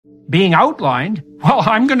being outlined, well,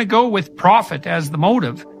 I'm going to go with profit as the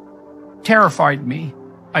motive, terrified me,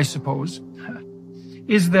 I suppose,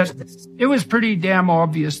 is that it was pretty damn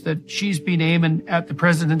obvious that she's been aiming at the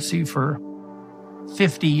presidency for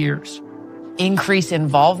 50 years. Increase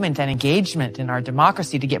involvement and engagement in our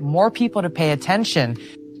democracy to get more people to pay attention.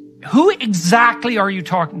 Who exactly are you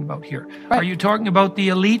talking about here? Right. Are you talking about the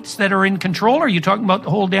elites that are in control? Are you talking about the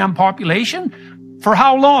whole damn population? For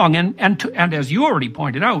how long? And as you already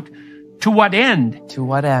pointed out, to what end? To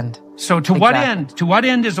what end? So to what end? To what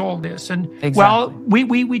end is all this? And well,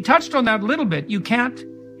 we touched on that a little bit. You can't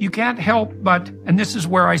help but, and this is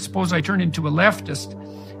where I suppose I turn into a leftist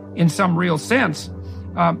in some real sense,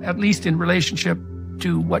 at least in relationship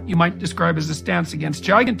to what you might describe as a stance against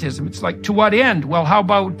gigantism. It's like, to what end? Well, how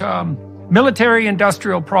about military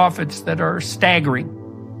industrial profits that are staggering?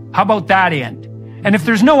 How about that end? And if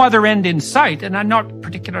there's no other end in sight, and I'm not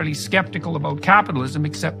particularly skeptical about capitalism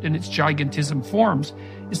except in its gigantism forms,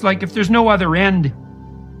 it's like, if there's no other end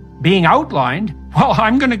being outlined, well,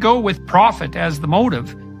 I'm going to go with profit as the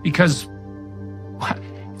motive, because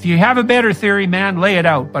if you have a better theory, man, lay it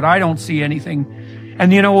out. But I don't see anything.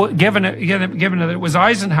 And, you know, given that it was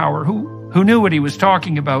Eisenhower who knew what he was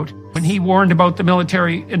talking about when he warned about the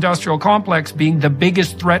military-industrial complex being the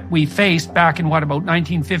biggest threat we faced back in, about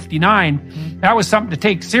 1959, that was something to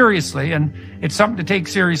take seriously, and it's something to take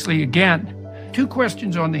seriously again. Two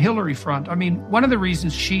questions on the Hillary front. I mean, one of the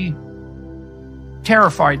reasons she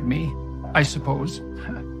terrified me, I suppose,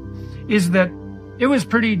 is that it was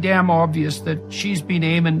pretty damn obvious that she's been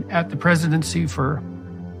aiming at the presidency for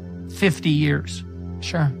 50 years.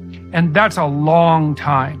 Sure. And that's a long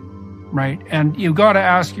time, right? And you got to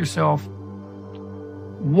ask yourself,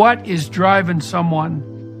 what is driving someone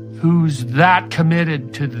who's that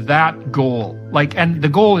committed to that goal? Like, and the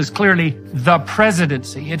goal is clearly the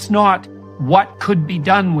presidency. It's not what could be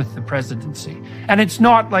done with the presidency. And it's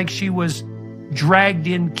not like she was dragged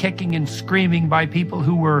in kicking and screaming by people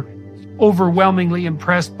who were overwhelmingly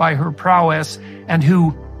impressed by her prowess and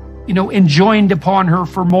who, you know, enjoined upon her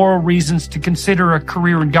for moral reasons to consider a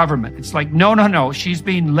career in government. It's like, no. She's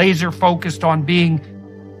been laser focused on being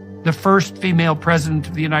the first female president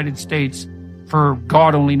of the United States for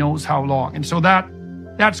God only knows how long. And so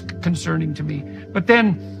that's concerning to me. But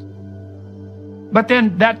then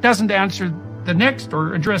that doesn't answer the next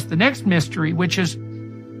or address the next mystery, which is,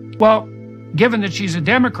 well, given that she's a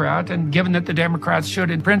Democrat and given that the Democrats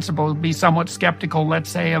should in principle be somewhat skeptical, let's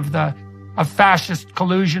say, of fascist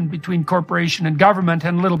collusion between corporation and government,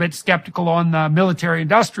 and a little bit skeptical on the military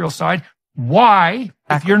industrial side, why,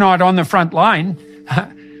 if you're not on the front line,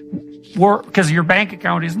 because your bank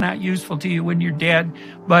account isn't that useful to you when you're dead,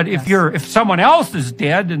 but if someone else is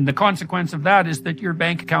dead and the consequence of that is that your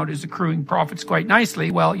bank account is accruing profits quite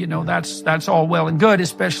nicely, well, you know, that's all well and good,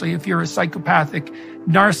 especially if you're a psychopathic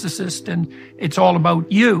narcissist and it's all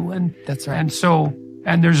about you. And that's right.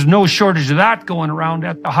 And there's no shortage of that going around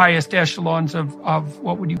at the highest echelons of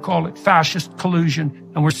what would you call it, fascist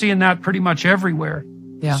collusion. And we're seeing that pretty much everywhere.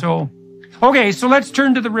 Yeah. So let's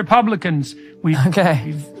turn to the Republicans. We've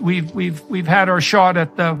had our shot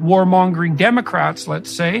at the warmongering Democrats, let's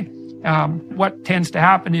say. What tends to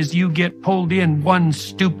happen is you get pulled in one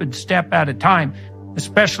stupid step at a time,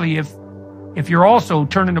 especially if you're also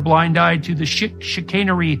turning a blind eye to the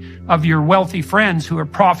chicanery of your wealthy friends who are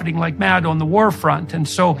profiting like mad on the war front. And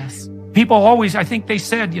so people always, I think they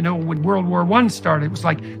said, you know, when World War I started, it was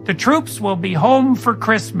like, the troops will be home for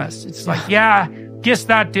Christmas. It's like, yeah, guess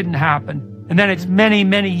that didn't happen. And then it's many,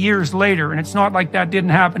 many years later, and it's not like that didn't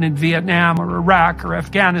happen in Vietnam or Iraq or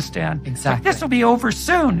Afghanistan. Exactly. Like, this will be over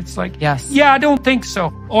soon. It's like, yes. Yeah, I don't think so.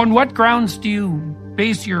 On what grounds do you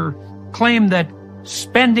base your claim that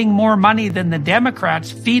spending more money than the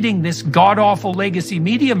Democrats feeding this god-awful legacy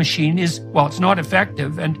media machine is, well, it's not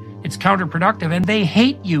effective and it's counterproductive and they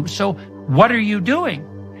hate you. So what are you doing?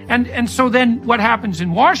 And so then what happens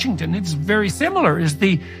in Washington, it's very similar, is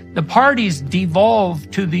the parties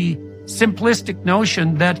devolve to the simplistic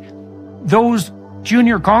notion that those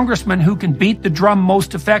junior congressmen who can beat the drum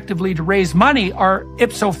most effectively to raise money are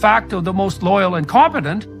ipso facto the most loyal and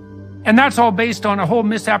competent. And that's all based on a whole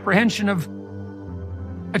misapprehension of,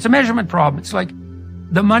 it's a measurement problem. It's like,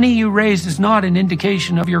 the money you raise is not an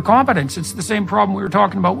indication of your competence. It's the same problem we were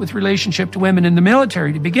talking about with relationship to women in the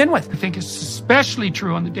military to begin with. I think it's especially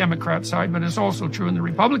true on the Democrat side, but it's also true on the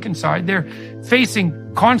Republican side. They're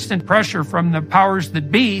facing constant pressure from the powers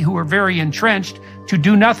that be, who are very entrenched, to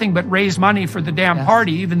do nothing but raise money for the damn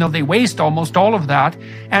party, even though they waste almost all of that,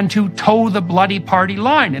 and to toe the bloody party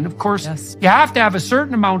line. And of course, you have to have a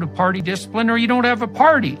certain amount of party discipline or you don't have a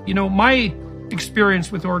party. You know, my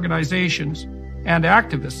experience with organizations and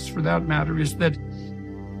activists for that matter, is that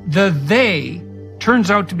the they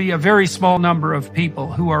turns out to be a very small number of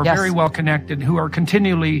people who are very well connected, who are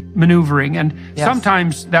continually maneuvering. And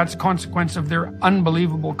sometimes that's a consequence of their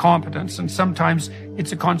unbelievable competence. And sometimes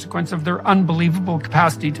it's a consequence of their unbelievable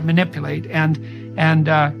capacity to manipulate and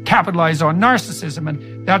capitalize on narcissism.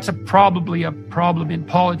 And that's probably a problem in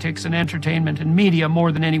politics and entertainment and media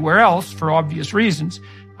more than anywhere else for obvious reasons.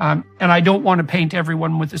 And I don't want to paint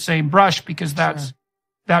everyone with the same brush because that's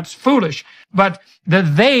foolish. But the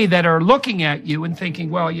they that are looking at you and thinking,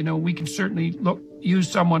 well, we can certainly use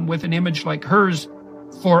someone with an image like hers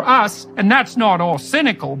for us. And that's not all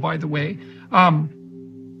cynical, by the way.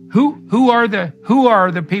 Who are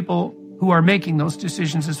the people who are making those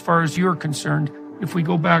decisions as far as you're concerned? If we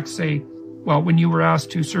go back, say, well, when you were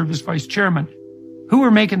asked to serve as vice chairman, who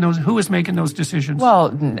is making those decisions?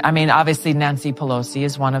 Well, I mean, obviously Nancy Pelosi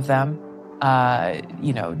is one of them.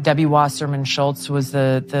 Debbie Wasserman Schultz was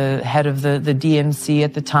the head of the DNC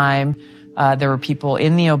at the time. There were people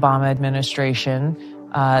in the Obama administration.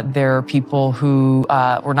 There are people who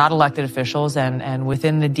were not elected officials, and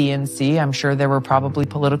within the DNC, I'm sure there were probably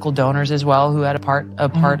political donors as well who had a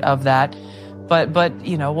part of that. But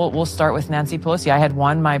we'll start with Nancy Pelosi. I had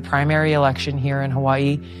won my primary election here in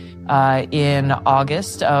Hawaii in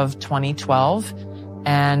August of 2012,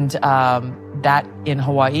 and that in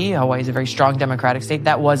Hawaii is a very strong Democratic state.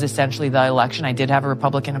 That was essentially the election. I did have a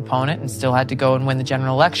Republican opponent and still had to go and win the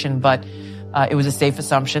general election, but it was a safe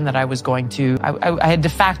assumption that I was going to. I had de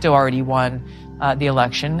facto already won the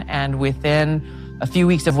election, and within a few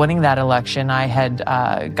weeks of winning that election, I had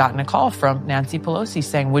gotten a call from Nancy Pelosi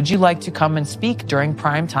saying, would you like to come and speak during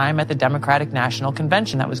prime time at the Democratic National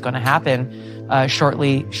Convention that was going to happen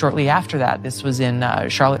shortly after that? This was in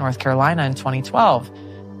Charlotte, North Carolina in 2012.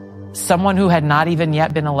 Someone who had not even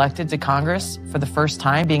yet been elected to Congress for the first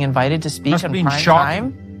time being invited to speak in prime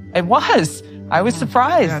time. It was. I was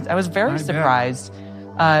surprised. I was very surprised.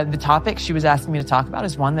 The topic she was asking me to talk about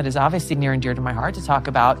is one that is obviously near and dear to my heart, to talk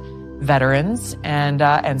about veterans.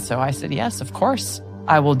 And so I said, yes, of course,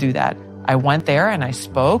 I will do that. I went there and I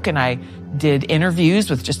spoke and I did interviews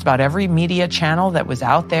with just about every media channel that was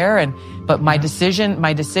out there. But my decision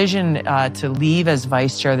to leave as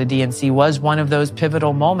vice chair of the DNC was one of those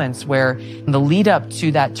pivotal moments where in the lead up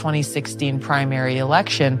to that 2016 primary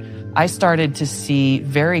election, I started to see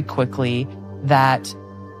very quickly that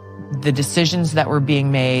the decisions that were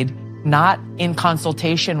being made, not in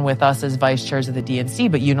consultation with us as vice chairs of the DNC,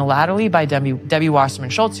 but unilaterally by Debbie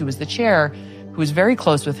Wasserman Schultz, who was the chair, who was very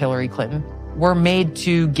close with Hillary Clinton, were made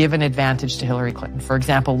to give an advantage to Hillary Clinton. For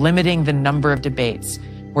example, limiting the number of debates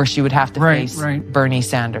where she would have to face Bernie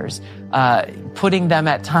Sanders, putting them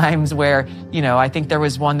at times where, I think there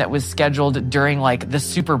was one that was scheduled during like the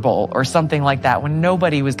Super Bowl or something like that, when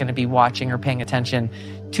nobody was going to be watching or paying attention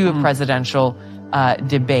to a presidential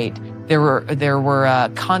debate. There were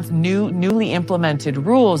newly implemented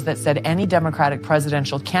rules that said any Democratic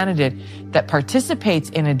presidential candidate that participates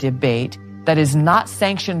in a debate that is not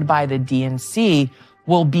sanctioned by the DNC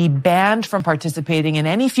will be banned from participating in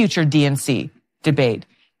any future DNC debate.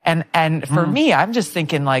 And for me, I'm just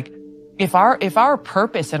thinking, like, if our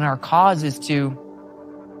purpose and our cause is to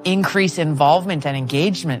increase involvement and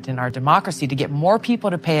engagement in our democracy, to get more people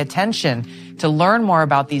to pay attention, to learn more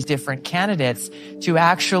about these different candidates, to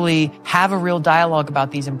actually have a real dialogue about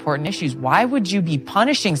these important issues, why would you be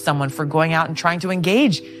punishing someone for going out and trying to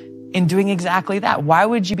engage in doing exactly that? Why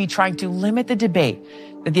would you be trying to limit the debate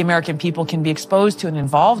that the American people can be exposed to and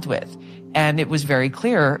involved with? And it was very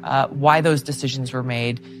clear why those decisions were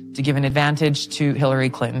made, to give an advantage to Hillary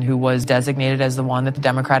Clinton, who was designated as the one that the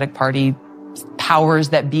Democratic Party powers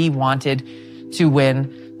that be wanted to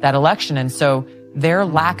win that election. And so their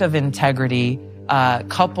lack of integrity,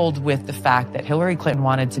 coupled with the fact that Hillary Clinton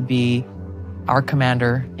wanted to be our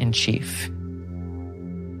commander in chief,